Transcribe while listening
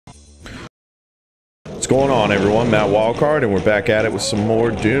going on, everyone? Matt Wildcard, and we're back at it with some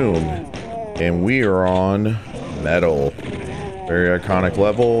more Doom. And we are on Metal. Very iconic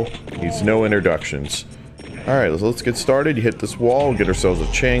level. Needs no introductions. Alright, let's get started. You hit this wall, get ourselves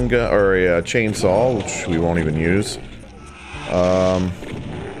a chain gun, or a chainsaw, which we won't even use.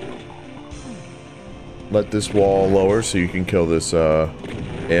 Let this wall lower so you can kill this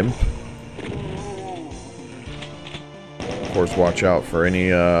imp. Of course, watch out for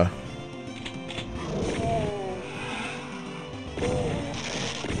any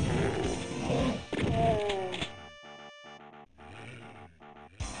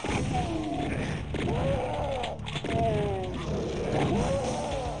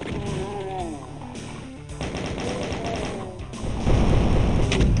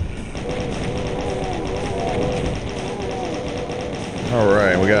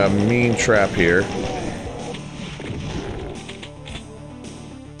Alright, we got a mean trap here.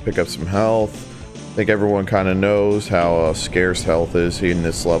 Pick up some health. I think everyone kind of knows how scarce health is in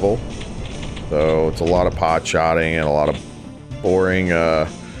this level. So it's a lot of pot shotting and a lot of boring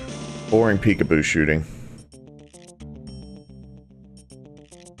peekaboo shooting.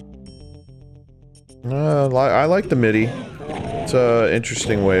 I like the MIDI. It's an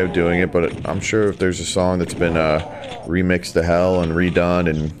interesting way of doing it, but I'm sure if there's a song that's been remixed to hell and redone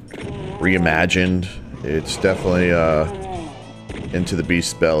and reimagined, it's definitely Into the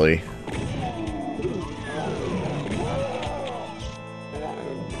Beast's belly.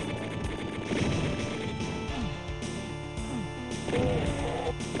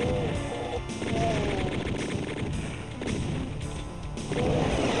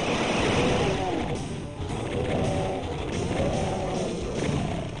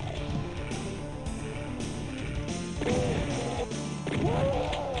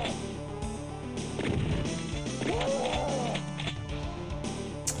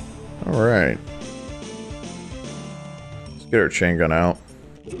 Alright. Let's get our chain gun out.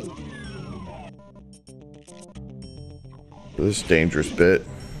 For this dangerous bit.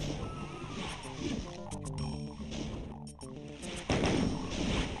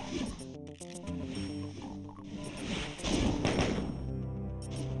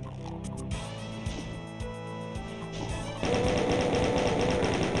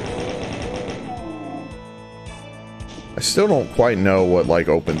 I still don't quite know what, like,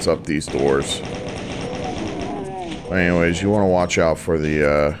 opens up these doors. But anyways, you want to watch out for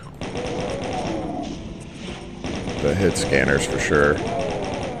the hit scanners for sure.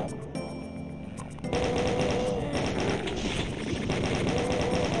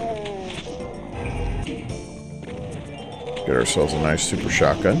 Get ourselves a nice super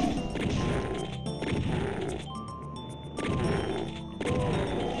shotgun.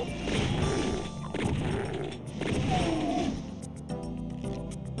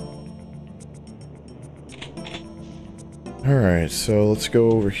 Alright, so let's go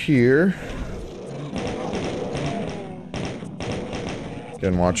over here.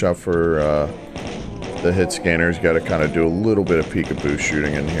 Again, watch out for the hit scanners. You gotta kind of do a little bit of peekaboo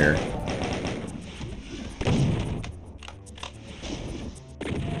shooting in here.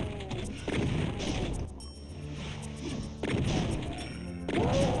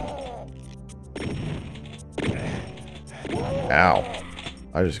 Ow.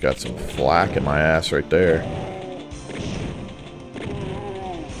 I just got some flack in my ass right there.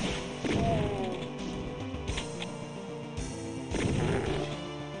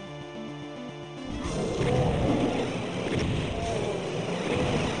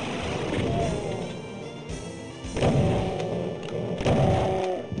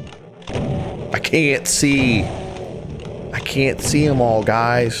 I can't see them all,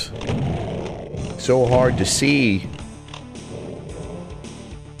 guys. So hard to see.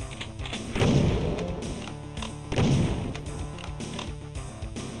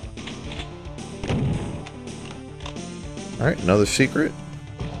 Alright, another secret.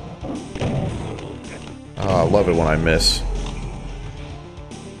 Oh, I love it when I miss.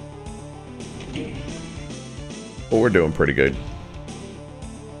 But we're doing pretty good.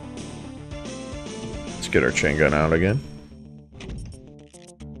 Get our chain gun out again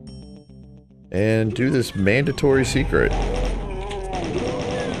and do this mandatory secret.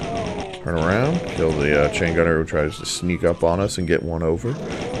 Turn around, kill the chain gunner who tries to sneak up on us and get one over.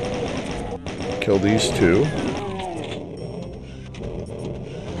 Kill these two.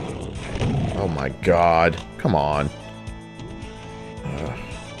 Oh my god, come on.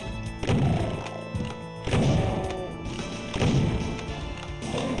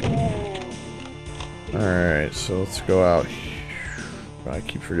 Alright, so let's go out. I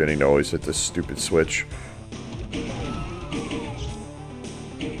keep forgetting to always hit this stupid switch.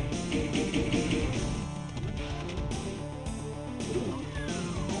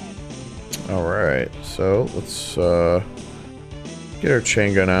 Alright, so let's get our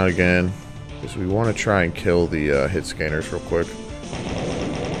chain gun out again. Because we want to try and kill the hit scanners real quick.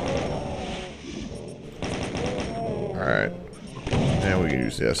 Alright. And we can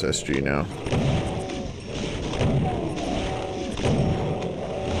use the SSG now.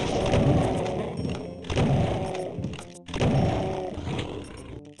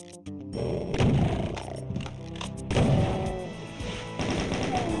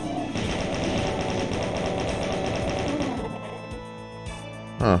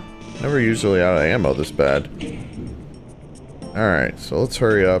 Huh. Never usually out of ammo this bad. Alright, so let's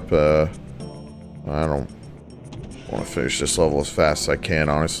hurry up. I don't want to finish this level as fast as I can,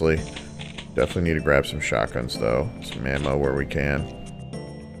 honestly. Definitely need to grab some shotguns, though. Some ammo where we can.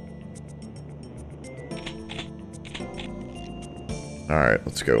 Alright,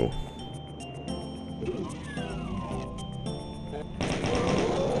 let's go.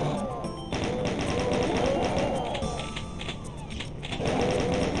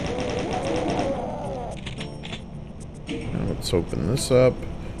 Let's open this up.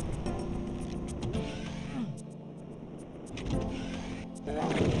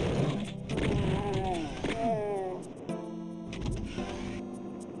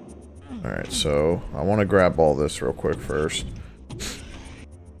 Alright, so I want to grab all this real quick first.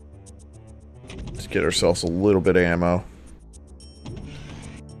 Let's get ourselves a little bit of ammo.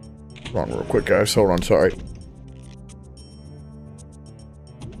 Hold on real quick, guys. Hold on, sorry.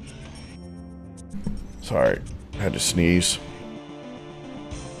 Sorry, I had to sneeze.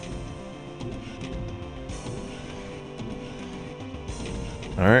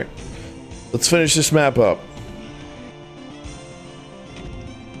 Alright, let's finish this map up.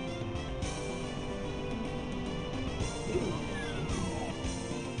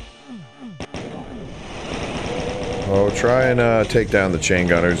 Oh, try and take down the chain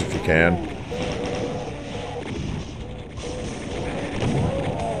gunners if you can.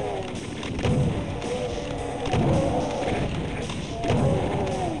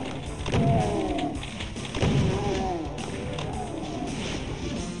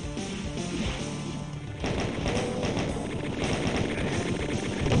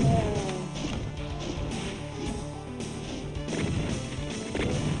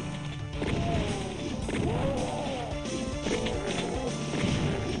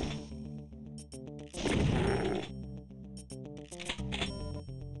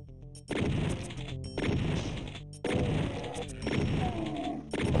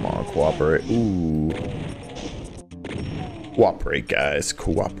 Cooperate. Ooh. Cooperate, guys.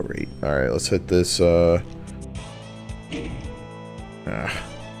 Cooperate. Alright, let's hit this, Okay.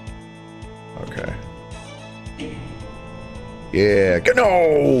 Yeah.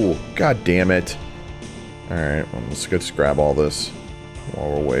 No! God damn it. Alright, well, let's just grab all this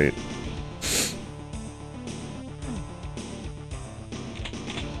while we're waiting.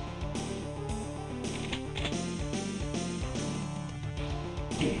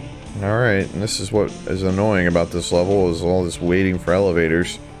 Alright, and this is what is annoying about this level, is all this waiting for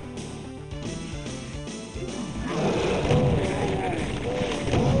elevators.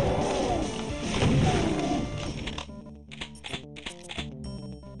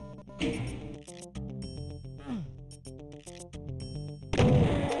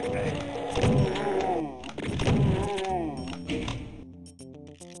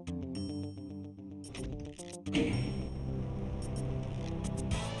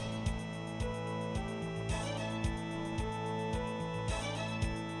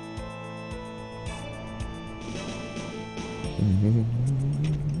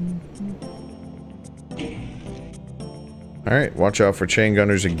 Alright, watch out for chain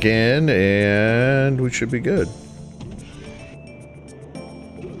gunners again, and we should be good.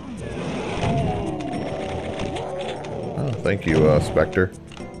 Oh, thank you, Spectre.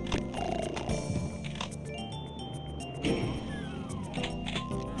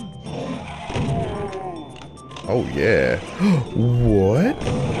 Oh, yeah. What?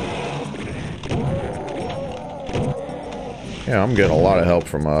 Yeah, I'm getting a lot of help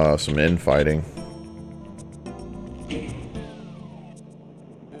from some infighting.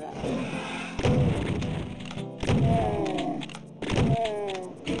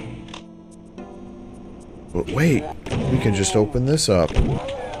 But wait, we can just open this up.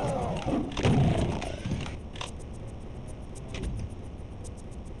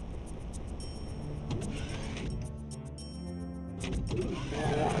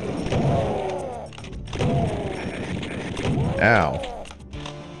 Ow.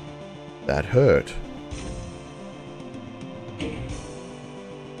 That hurt.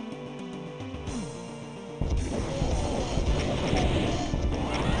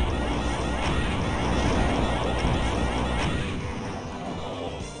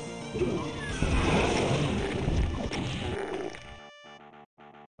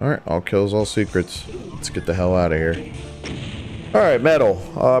 Alright, all kills, all secrets. Let's get the hell out of here. Alright, Metal.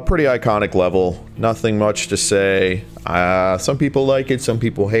 Pretty iconic level. Nothing much to say. Some people like it, some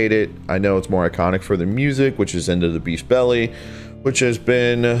people hate it. I know it's more iconic for the music, which is Into the Beast Belly, which has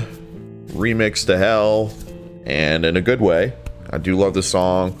been remixed to hell, and in a good way. I do love the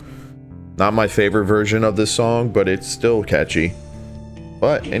song. Not my favorite version of this song, but it's still catchy.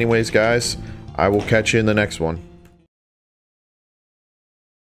 But anyways, guys, I will catch you in the next one.